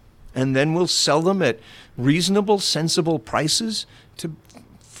work. And then we'll sell them at reasonable, sensible prices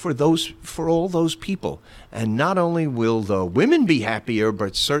for all those people. And not only will the women be happier,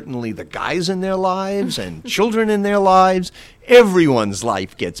 but certainly the guys in their lives and children in their lives. Everyone's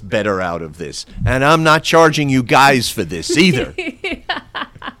life gets better out of this. And I'm not charging you guys for this either.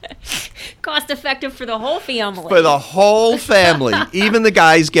 Cost effective for the whole family. For the whole family. Even the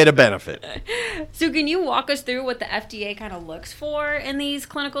guys get a benefit. So can you walk us through what the FDA kind of looks for in these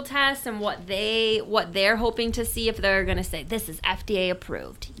clinical tests and what they're hoping to see if they're going to say, this is FDA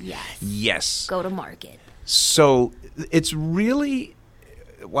approved? Yes. Go to market. So it's really,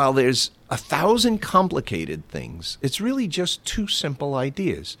 while there's 1,000 complicated things, it's really just two simple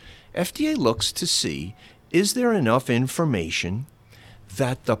ideas. FDA looks to see, is there enough information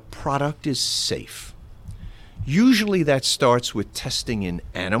that the product is safe? Usually that starts with testing in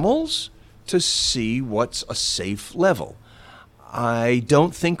animals to see what's a safe level. I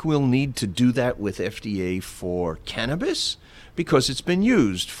don't think we'll need to do that with FDA for cannabis because it's been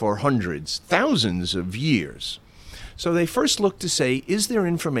used for hundreds, thousands of years. So they first look to say, is there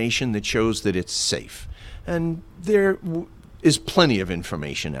information that shows that it's safe? And there is plenty of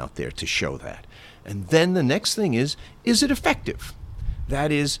information out there to show that. And then the next thing is it effective?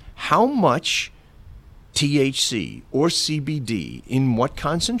 That is, how much THC or CBD in what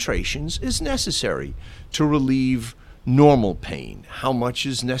concentrations is necessary to relieve normal pain? How much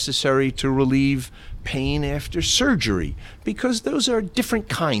is necessary to relieve pain after surgery? Because those are different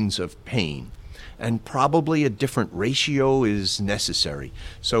kinds of pain, and probably a different ratio is necessary.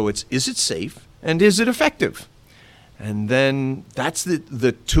 So is it safe and is it effective? And then that's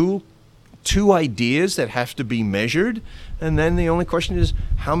the two ideas that have to be measured. And then the only question is,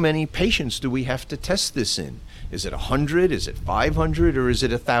 how many patients do we have to test this in? Is it 100? Is it 500? Or is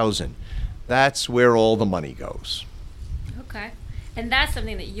it 1,000? That's where all the money goes. Okay. And that's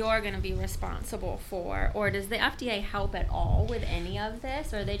something that you're going to be responsible for? Or does the FDA help at all with any of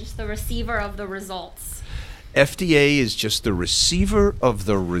this? Or are they just the receiver of the results? FDA is just the receiver of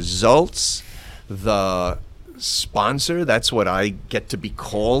the results. The sponsor, that's what I get to be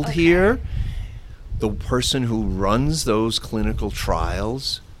called here. The person who runs those clinical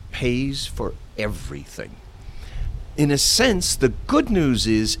trials pays for everything. In a sense, the good news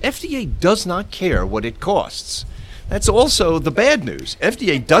is FDA does not care what it costs. That's also the bad news.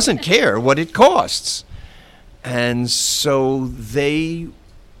 FDA doesn't care what it costs. And so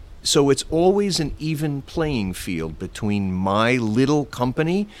it's always an even playing field between my little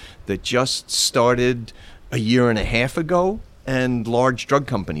company that just started a year and a half ago and large drug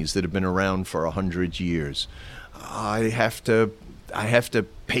companies that have been around for 100 years. I have to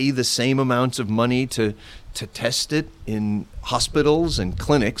pay the same amounts of money to test it in hospitals and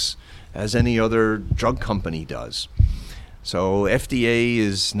clinics as any other drug company does. So FDA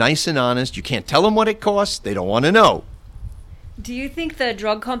is nice and honest. You can't tell them what it costs. They don't want to know. Do you think the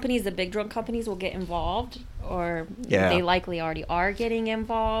drug companies, the big drug companies, will get involved? Or they likely already are getting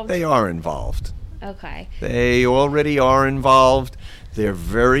involved? They are involved. Okay. They already are involved. They're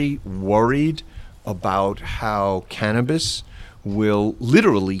very worried about how cannabis will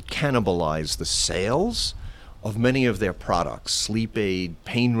literally cannibalize the sales of many of their products, sleep aid,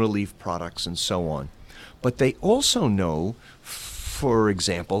 pain relief products, and so on. But they also know, for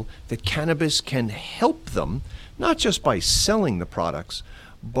example, that cannabis can help them, not just by selling the products,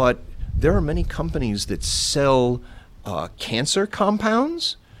 but there are many companies that sell cancer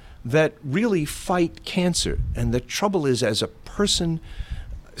compounds that really fight cancer. And the trouble is, as a person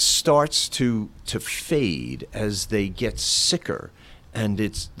starts to fade, as they get sicker and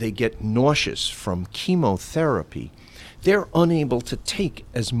they get nauseous from chemotherapy, they're unable to take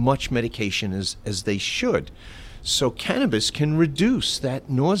as much medication as they should. So cannabis can reduce that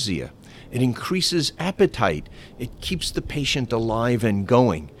nausea. It increases appetite. It keeps the patient alive and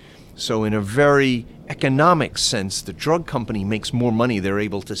going. So in a very economic sense, the drug company makes more money. They're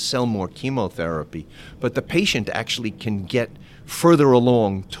able to sell more chemotherapy. But the patient actually can get further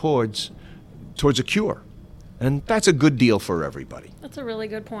along towards a cure. And that's a good deal for everybody. That's a really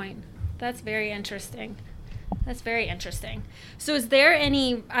good point. That's very interesting. So is there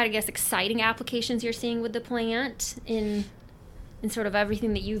any, I guess, exciting applications you're seeing with the plant in sort of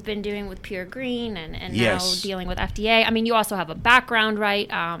everything that you've been doing with Pure Green and Yes. now dealing with FDA? I mean, you also have a background, right,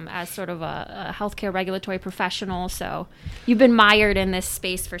 as sort of a healthcare regulatory professional, so you've been mired in this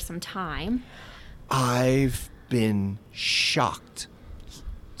space for some time. I've been shocked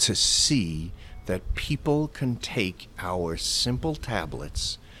to see that people can take our simple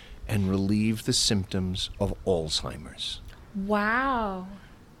tablets and relieve the symptoms of Alzheimer's. Wow.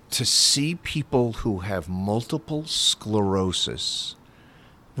 To see people who have multiple sclerosis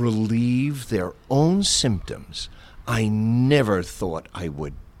relieve their own symptoms, I never thought I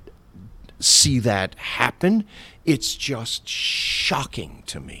would see that happen. It's just shocking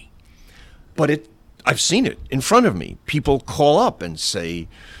to me. But I've seen it in front of me. People call up and say,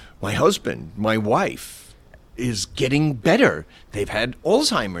 my husband, my wife is getting better. They've had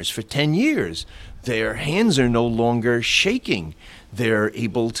Alzheimer's for 10 years. Their hands are no longer shaking. They're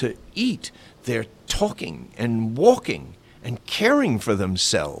able to eat. They're talking and walking and caring for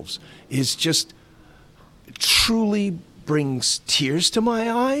themselves. Is just truly brings tears to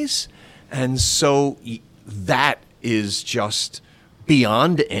my eyes. And so that is just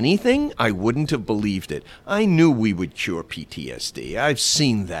beyond anything. I wouldn't have believed it. I knew we would cure PTSD. I've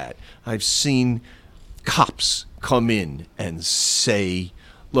seen that. I've seen cops come in and say,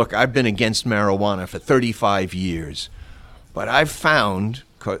 look, I've been against marijuana for 35 years, but I've found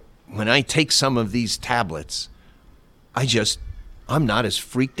when I take some of these tablets, I'm not as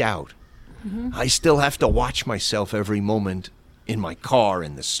freaked out. Mm-hmm. I still have to watch myself every moment in my car,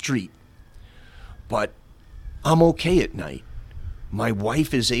 in the street, but I'm okay at night. My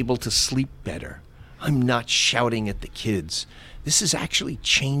wife is able to sleep better. I'm not shouting at the kids. This is actually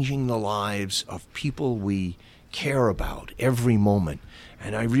changing the lives of people we care about every moment.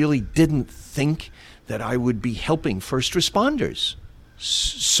 And I really didn't think that I would be helping first responders.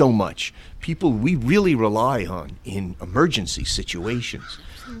 so much. People we really rely on in emergency situations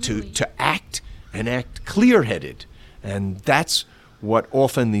to act and act clear-headed. And that's what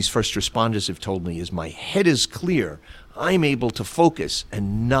often these first responders have told me is my head is clear. I'm able to focus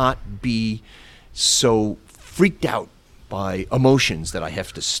and not be so freaked out by emotions that I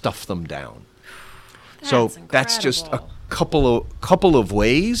have to stuff them down. That's just a couple of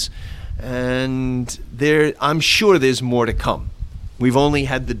ways, and I'm sure there's more to come. We've only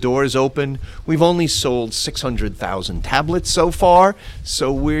had the doors open. We've only sold 600,000 tablets so far,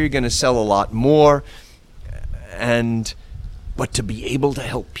 so we're going to sell a lot more. But to be able to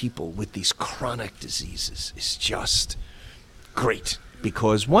help people with these chronic diseases is just great,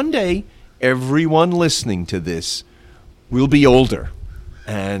 because one day everyone listening to this will be older,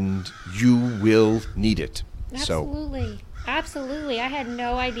 and you will need it. Absolutely. I had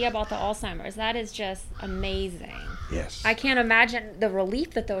no idea about the Alzheimer's. That is just amazing. Yes. I can't imagine the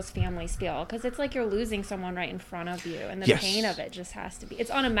relief that those families feel, because it's like you're losing someone right in front of you, and the pain of it just has to be, it's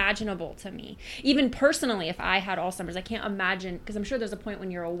unimaginable to me. Even personally, if I had Alzheimer's, I can't imagine, because I'm sure there's a point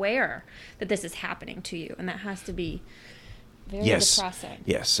when you're aware that this is happening to you, and that has to be very depressing.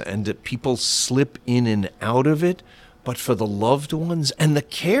 Yes, and people slip in and out of it. But for the loved ones and the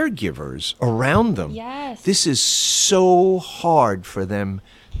caregivers around them, this is so hard for them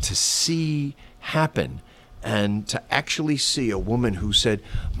to see happen, and to actually see a woman who said,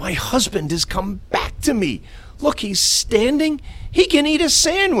 my husband has come back to me. Look, he's standing. He can eat a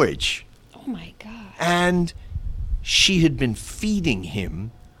sandwich. Oh, my God. And she had been feeding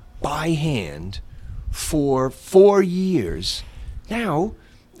him by hand for 4 years. Now,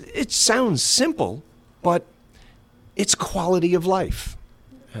 it sounds simple, but it's quality of life.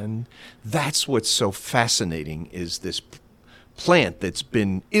 And that's what's so fascinating, is this plant that's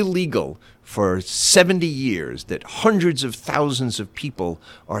been illegal for 70 years, that hundreds of thousands of people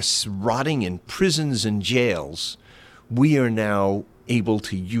are rotting in prisons and jails, we are now able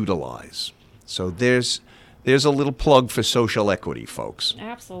to utilize. So there's a little plug for social equity, folks.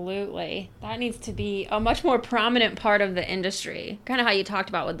 Absolutely. That needs to be a much more prominent part of the industry. Kind of how you talked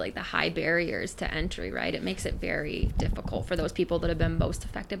about with like the high barriers to entry, right? It makes it very difficult for those people that have been most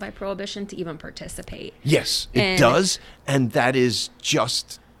affected by prohibition to even participate. Yes, it does. And that is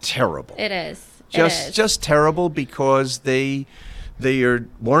just terrible. It is. Just terrible, because they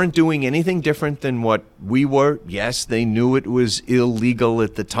weren't doing anything different than what we were. Yes, they knew it was illegal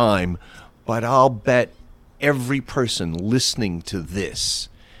at the time, but I'll bet every person listening to this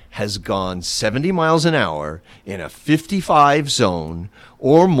has gone 70 miles an hour in a 55 zone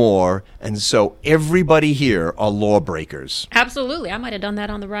or more, and so everybody here are lawbreakers. Absolutely. I might have done that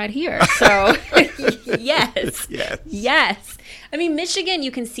on the ride here. So, yes. Yes. I mean, Michigan,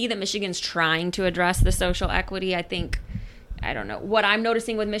 you can see that Michigan's trying to address the social equity. I don't know. What I'm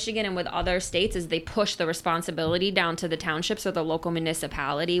noticing with Michigan and with other states is they push the responsibility down to the townships or the local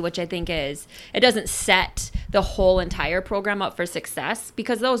municipality, which I think it doesn't set the whole entire program up for success,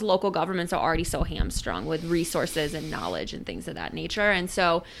 because those local governments are already so hamstrung with resources and knowledge and things of that nature. And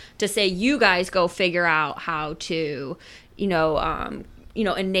so to say, you guys go figure out how to,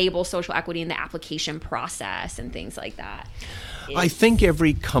 enable social equity in the application process and things like that. I think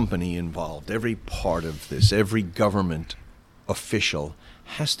every company involved, every part of this, every government official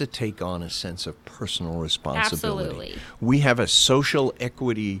has to take on a sense of personal responsibility. Absolutely. We have a social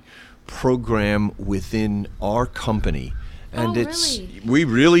equity program within our company, and we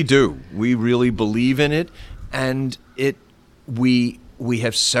really do. We really believe in it, and we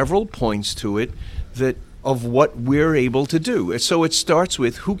have several points to it of what we're able to do. So it starts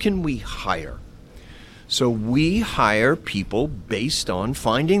with, who can we hire? So we hire people based on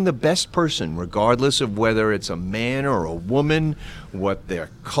finding the best person, regardless of whether it's a man or a woman, what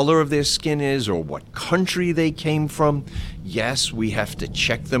their color of their skin is, or what country they came from. Yes, we have to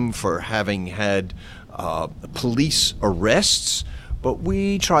check them for having had police arrests, but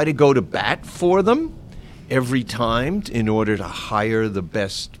we try to go to bat for them every time in order to hire the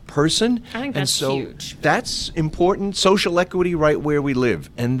best person. I think that's huge. That's important, social equity right where we live.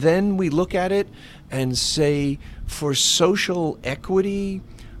 And then we look at it and say, for social equity,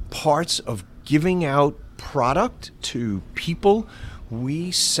 parts of giving out product to people, we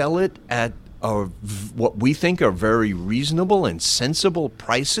sell it at what we think are very reasonable and sensible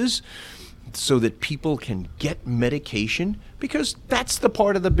prices, so that people can get medication, because that's the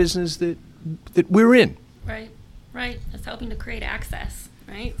part of the business that we're in. Right. It's helping to create access,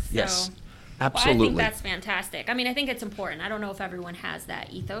 right? Yes, absolutely. Well, I think that's fantastic. I mean, I think it's important. I don't know if everyone has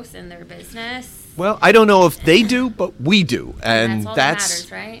that ethos in their business. Well, I don't know if they do, but we do. And that's all that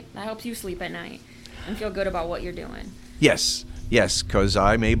matters, right? That helps you sleep at night and feel good about what you're doing. Yes. Yes, because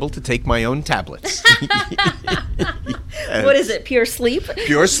I'm able to take my own tablets. What is it? Pure Sleep?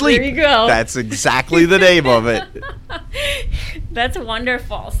 Pure Sleep. There you go. That's exactly the name of it. That's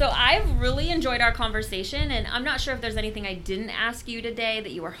wonderful. So I've really enjoyed our conversation, and I'm not sure if there's anything I didn't ask you today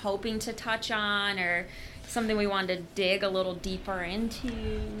that you were hoping to touch on, or something we wanted to dig a little deeper into.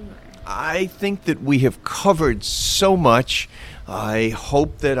 I think that we have covered so much. I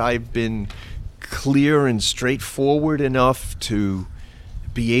hope that I've been clear and straightforward enough to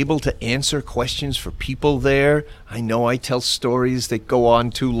be able to answer questions for people there. I know I tell stories that go on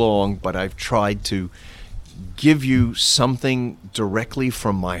too long, but I've tried to give you something directly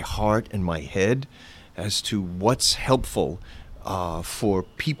from my heart and my head as to what's helpful for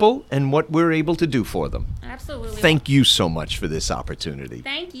people and what we're able to do for them. Absolutely. Thank you so much for this opportunity.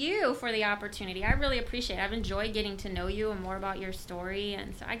 Thank you for the opportunity. I really appreciate it. I've enjoyed getting to know you and more about your story,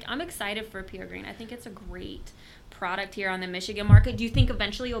 and so I'm excited for Pure Green. I think it's a great product here on the Michigan market. Do you think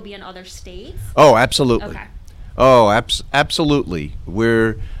eventually you'll be in other states? Oh, absolutely. Okay. Oh, absolutely.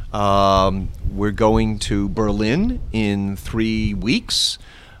 We're going to Berlin in 3 weeks.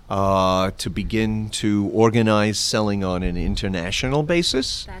 To begin to organize selling on an international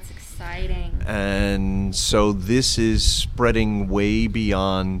basis. That's exciting. And so this is spreading way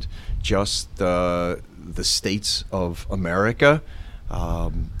beyond just the states of America.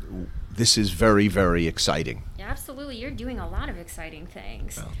 This is very, very exciting. Yeah, absolutely. You're doing a lot of exciting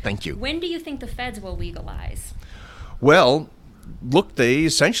things. Well, thank you. When do you think the feds will legalize? Well, look, they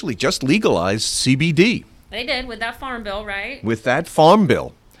essentially just legalized CBD. They did with that farm bill, right? With that farm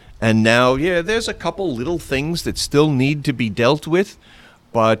bill. And now, yeah, there's a couple little things that still need to be dealt with,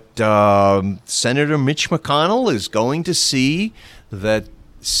 but Senator Mitch McConnell is going to see that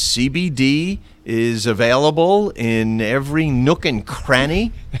CBD is available in every nook and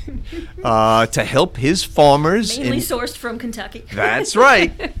cranny to help his farmers. Mainly sourced from Kentucky. That's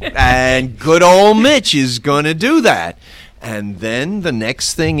right. And good old Mitch is going to do that. And then the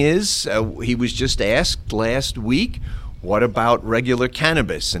next thing is, he was just asked last week, what about regular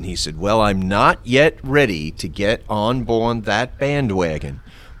cannabis? And he said, well, I'm not yet ready to get on board that bandwagon,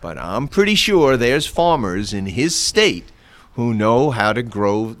 but I'm pretty sure there's farmers in his state who know how to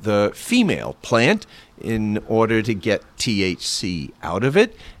grow the female plant in order to get THC out of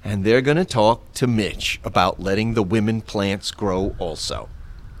it, and they're going to talk to Mitch about letting the women plants grow also.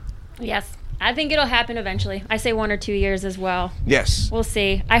 Yes. I think it'll happen eventually. I say 1 or 2 years as well. Yes. We'll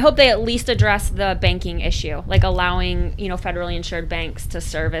see. I hope they at least address the banking issue, like allowing, federally insured banks to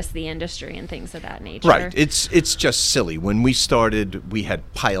service the industry and things of that nature. Right. It's just silly. When we started, we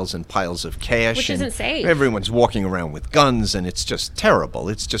had piles and piles of cash. Which isn't safe. Everyone's walking around with guns, and it's just terrible.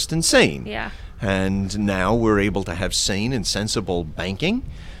 It's just insane. Yeah. And now we're able to have sane and sensible banking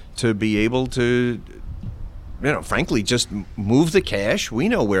to be able to, frankly, just move the cash. We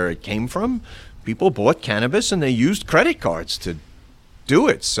know where it came from. People bought cannabis and they used credit cards to do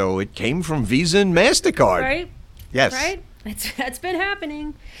it. So it came from Visa and MasterCard. Right? Yes. Right? That's been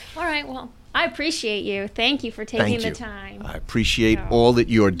happening. All right. Well, I appreciate you. Thank you for taking the time. I appreciate all that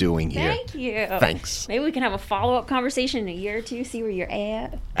you're doing here. Thank you. Thanks. Maybe we can have a follow-up conversation in a year or two, see where you're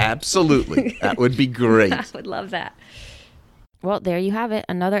at. Absolutely. That would be great. I would love that. Well, there you have it.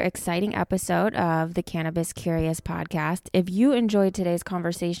 Another exciting episode of the Cannabis Curious podcast. If you enjoyed today's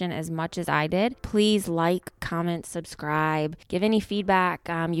conversation as much as I did, please like, comment, subscribe, give any feedback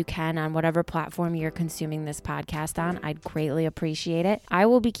you can on whatever platform you're consuming this podcast on. I'd greatly appreciate it. I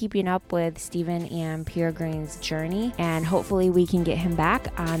will be keeping up with Stephen and Pure Green's journey, and hopefully we can get him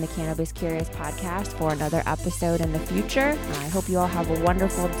back on the Cannabis Curious podcast for another episode in the future. I hope you all have a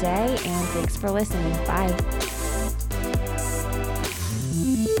wonderful day, and thanks for listening. Bye.